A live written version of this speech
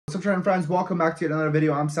What's up, trading friends? Welcome back to another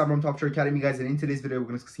video. I'm Sam from Top Trader Academy, guys, and in today's video, we're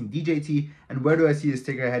going to discuss DJT and where do I see this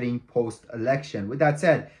ticker heading post-election. With that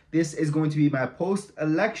said, this is going to be my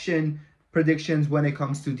post-election predictions when it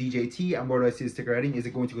comes to DJT and where do I see this ticker heading. Is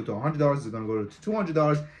it going to go to $100? Is it going to go to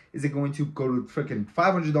 $200? Is it going to go to freaking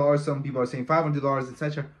 $500? Some people are saying $500,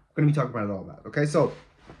 etc. We're going to be talking about all that. Okay, so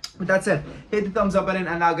with that said, hit the thumbs up button,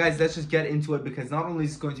 and now guys, let's just get into it, because not only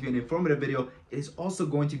is it going to be an informative video, it is also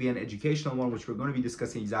going to be an educational one, which we're going to be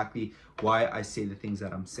discussing exactly why I say the things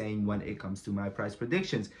that I'm saying when it comes to my price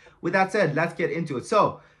predictions. With that said, let's get into it.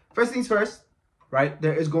 So first things first, right,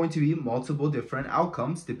 there is going to be multiple different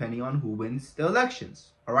outcomes depending on who wins the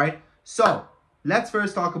elections. All right, so let's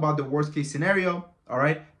first talk about the worst case scenario. All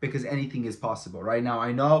right, because anything is possible. Right now,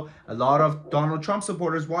 I know a lot of Donald Trump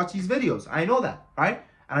supporters watch these videos. I know that, right?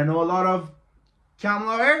 And I know a lot of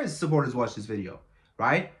Kamala Harris supporters watch this video,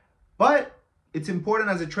 right? But it's important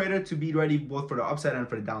as a trader to be ready both for the upside and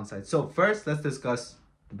for the downside. So first, let's discuss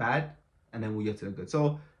the bad, and then we'll get to the good.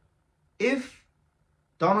 So if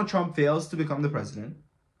Donald Trump fails to become the president,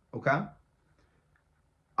 okay,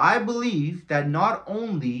 I believe that not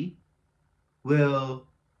only will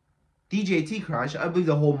DJT crash, I believe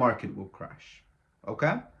the whole market will crash,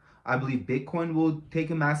 okay? I believe Bitcoin will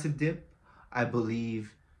take a massive dip. I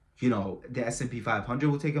believe, you know, the S&P 500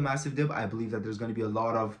 will take a massive dip. I believe that there's going to be a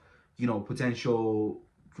lot of, you know, potential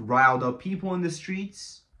riled up people in the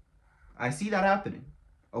streets. I see that happening,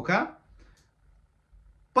 okay?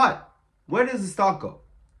 But where does the stock go?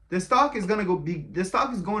 The stock is going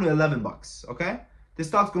to 11 bucks, okay? The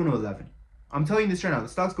stock's going to 11. I'm telling you this right now. The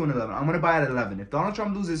stock's going to 11. I'm going to buy at 11. If Donald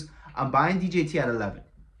Trump loses, I'm buying DJT at 11.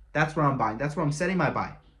 That's where I'm buying. That's where I'm setting my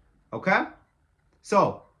buy, okay?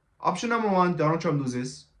 So option number one, Donald Trump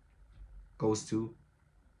loses, goes to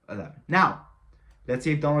 11. Now, let's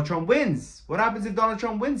say if Donald Trump wins. What happens if Donald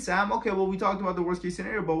Trump wins, Sam? Okay, well, we talked about the worst case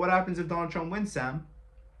scenario, but what happens if Donald Trump wins, Sam?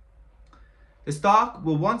 The stock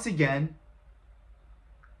will once again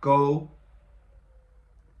go,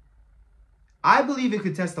 I believe it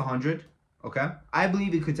could test 100, okay? I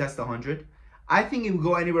believe it could test 100. I think it will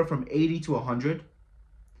go anywhere from 80 to 100.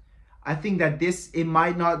 I think that it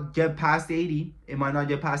might not get past 80. It might not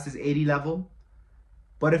get past this 80 level.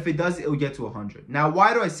 But if it does, it will get to 100. Now,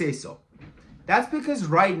 why do I say so? That's because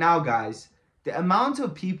right now, guys, the amount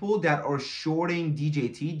of people that are shorting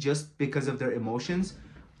DJT just because of their emotions,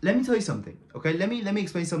 let me tell you something, okay? Let me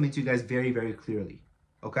explain something to you guys very, very clearly,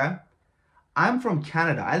 okay? I'm from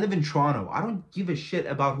Canada. I live in Toronto. I don't give a shit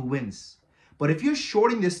about who wins. But if you're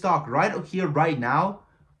shorting this stock right here, right now,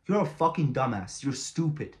 you're a fucking dumbass. You're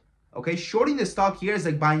stupid. Okay, shorting the stock here is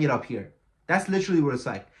like buying it up here. That's literally what it's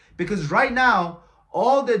like. Because right now,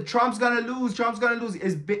 all the Trump's gonna lose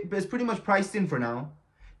is pretty much priced in for now.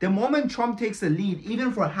 The moment Trump takes the lead,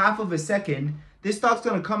 even for half of a second, this stock's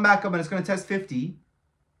gonna come back up and it's gonna test 50.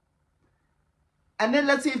 And then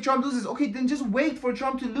let's say if Trump loses, okay, then just wait for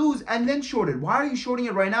Trump to lose and then short it. Why are you shorting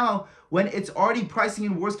it right now when it's already pricing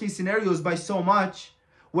in worst case scenarios by so much,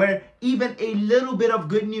 where even a little bit of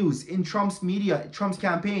good news in Trump's media, Trump's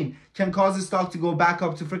campaign, can cause the stock to go back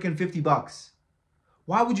up to freaking 50 bucks?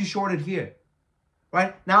 Why would you short it here?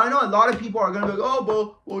 Right? Now, I know a lot of people are going to be like,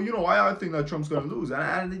 oh, well, you know, I think that Trump's going to lose.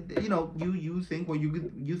 And you know, you think what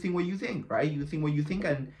you think, right? You think what you think,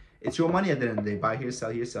 and it's your money at the end of the day. Buy here,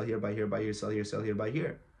 sell here, sell here, buy here, buy here, sell here, sell here, buy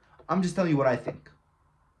here. I'm just telling you what I think.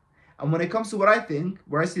 And when it comes to what I think,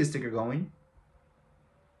 where I see this ticker going,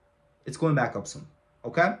 it's going back up soon.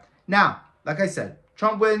 Okay? Now, like I said,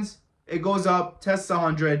 Trump wins, it goes up, tests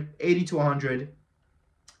 100, 80 to 100,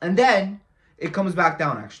 and then it comes back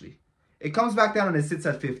down, actually. It comes back down and it sits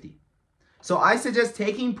at 50. So I suggest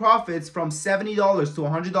taking profits from $70 to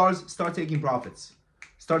 $100. Start taking profits.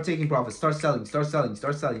 Start taking profits. Start selling. Start selling.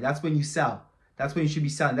 Start selling. That's when you sell. That's when you should be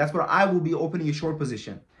selling. That's where I will be opening a short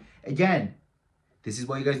position. Again, this is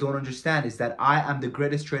what you guys don't understand, is that I am the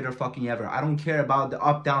greatest trader fucking ever. I don't care about the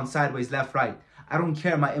up, down, sideways, left, right. I don't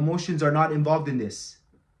care. My emotions are not involved in this.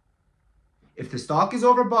 If the stock is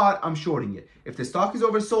overbought, I'm shorting it. If the stock is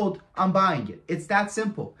oversold, I'm buying it. It's that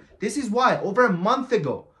simple. This is why over a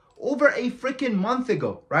freaking month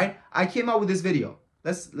ago, right? I came out with this video.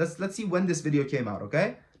 Let's see when this video came out,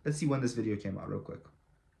 okay? Let's see when this video came out real quick.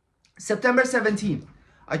 September 17th,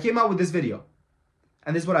 I came out with this video.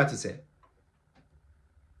 And this is what I have to say.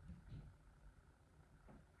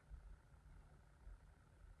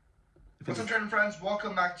 What's up, trading friends?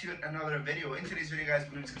 Welcome back to another video. In today's video, guys,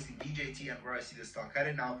 we're going to discuss DJT and where I see the stock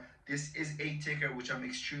headed. Now, this is a ticker which I'm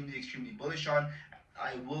extremely bullish on.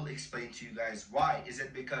 I will explain to you guys why. Is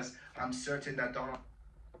it because I'm certain that Donald...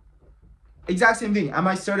 Exact same thing. Am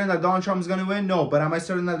I certain that Donald Trump is going to win? No. But am I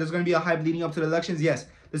certain that there's going to be a hype leading up to the elections? Yes.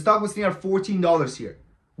 The stock was sitting at $14 here.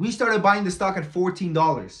 We started buying the stock at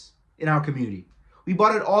 $14 in our community. We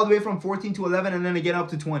bought it all the way from 14 to 11 and then again up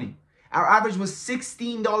to 20. Our average was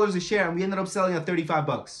 $16 a share and we ended up selling at 35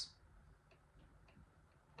 bucks.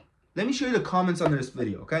 Let me show you the comments under this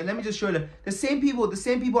video, okay? Let me just show you the same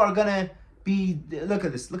people are gonna be, look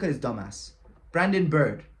at this dumbass. Brandon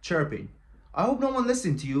Bird, chirping. I hope no one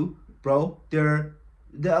listened to you, bro. To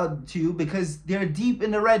you because they're deep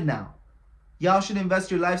in the red now. Y'all should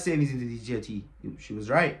invest your life savings into Djt. She was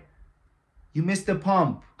right. You missed the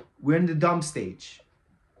pump. We're in the dump stage.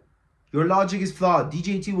 Your logic is flawed.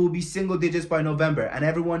 Djt will be single digits by November, and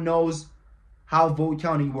everyone knows how vote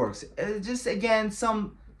counting works. Just again,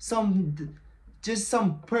 some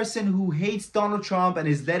person who hates Donald Trump and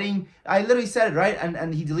is letting, I literally said it, right?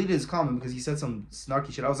 And he deleted his comment because he said some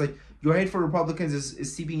snarky shit. I was like, your hate for Republicans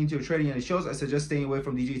is seeping into your trading and it shows. I suggest staying away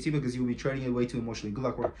from Djt because you will be trading it way too emotionally. Good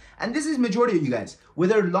luck, work. And this is majority of you guys.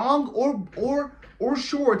 Whether long or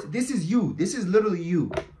short, this is you. This is literally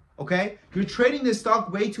you. Okay? You're trading this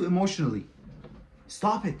stock way too emotionally.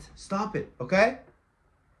 Stop it. Stop it. Okay?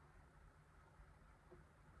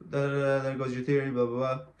 There goes your theory, blah, blah,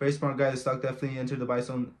 blah. Very smart guy. The stock definitely entered the buy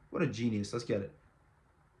zone. What a genius. Let's get it.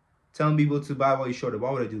 Telling people to buy while you short it. Why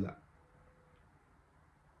would I do that?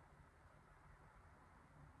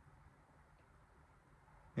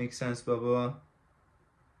 Makes sense, blah, blah, blah.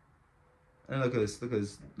 And look at this. Look at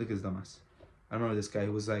this dumbass. I remember this guy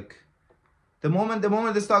who was like, the moment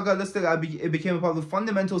the stock got listed, it became a problem.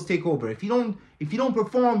 Fundamentals take over. If you don't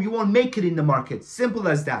perform, you won't make it in the market. Simple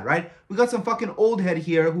as that, right? We got some fucking old head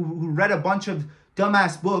here who read a bunch of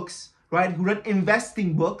dumbass books, right? Who read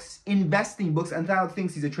investing books, and now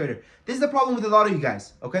thinks he's a trader. This is the problem with a lot of you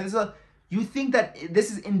guys, okay? You think that this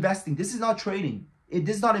is investing. This is not trading.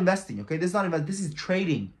 This is not investing, okay? This is not investing. This is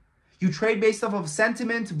trading. You trade based off of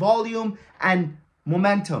sentiment, volume, and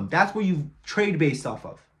momentum. That's what you trade based off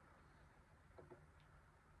of.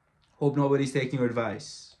 Hope nobody's taking your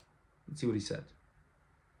advice. Let's see what he said.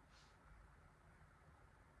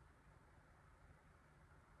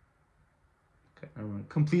 Okay, everyone,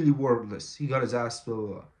 completely wordless. He got his ass. Blah, blah,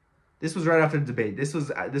 blah. This was right after the debate. This was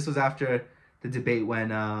after the debate when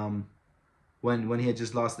he had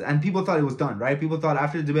just lost it, and people thought it was done, right? People thought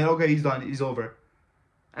after the debate, okay, he's done, he's over,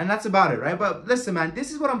 and that's about it, right? But listen, man,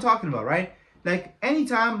 this is what I'm talking about, right? Like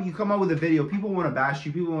anytime you come out with a video, people want to bash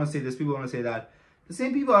you, people want to say this, people want to say that. The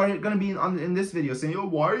same people are going to be in this video saying, yo,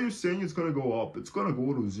 why are you saying it's going to go up? It's going to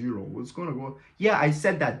go to 0. It's going to go... Yeah, I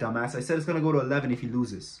said that, dumbass. I said it's going to go to 11 if he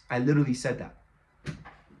loses. I literally said that.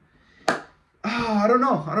 I don't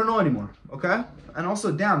know. I don't know anymore, okay? And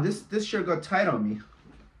also, damn, this shirt got tight on me.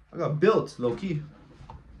 I got built, low-key.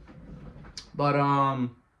 But,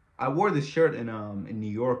 I wore this shirt in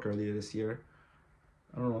New York earlier this year.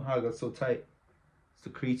 I don't know how it got so tight. It's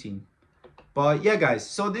the creatine. But yeah, guys,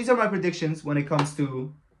 so these are my predictions when it comes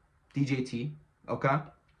to Djt, okay?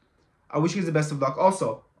 I wish you guys the best of luck.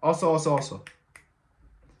 Also,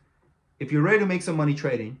 if you're ready to make some money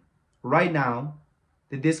trading, right now,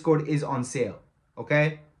 the Discord is on sale,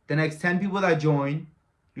 okay? The next 10 people that join,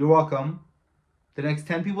 you're welcome. The next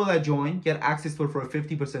 10 people that join get access to it for a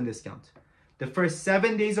 50% discount. The first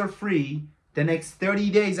 7 days are free. The next 30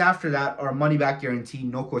 days after that are money back guarantee,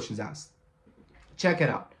 no questions asked. Check it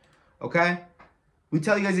out. Okay, we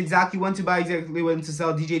tell you guys exactly when to buy, exactly when to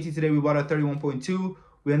sell. Djt today we bought at 31.2.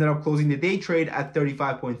 We ended up closing the day trade at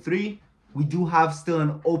 35.3. We do have still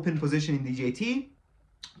an open position in Djt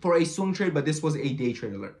for a swing trade, but this was a day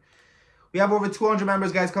trade alert. We have over 200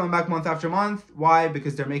 members, guys, coming back month after month. Why?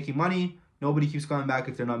 Because they're making money. Nobody keeps coming back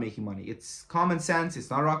if they're not making money. It's common sense. It's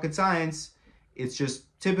not rocket science. It's just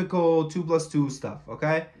typical 2 + 2 stuff,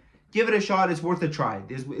 okay? Give it a shot. It's worth a try.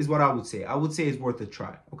 This is what I would say. I would say it's worth a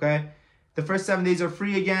try, okay? The first 7 days are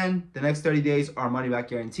free again. The next 30 days are money back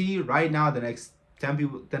guarantee. Right now, the next 10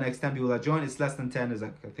 people that join, it's less than 10. Is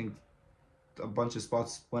like, I think a bunch of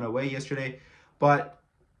spots went away yesterday. But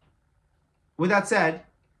with that said,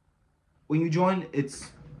 when you join, it's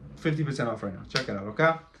 50% off right now. Check it out,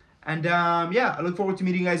 okay? And yeah, I look forward to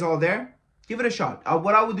meeting you guys all there. Give it a shot.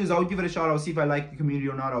 What I would do is I would give it a shot. I'll see if I like the community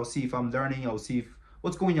or not. I'll see if I'm learning. I'll see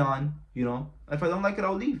what's going on, you know. If I don't like it,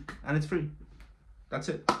 I'll leave, and it's free. That's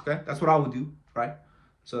it, okay? That's what I would do, right?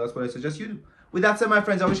 So that's what I suggest you do. With that said, my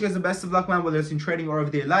friends, I wish you guys the best of luck, man, whether it's in trading or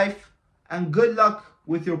everyday life. And good luck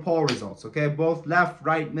with your poll results, okay? Both left,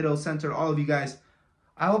 right, middle, center, all of you guys.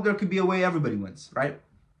 I hope there could be a way everybody wins, right?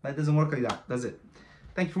 That doesn't work like that, does it?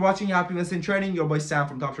 Thank you for watching. Happy investing trading. Your boy Sam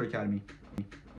from Top Share Academy.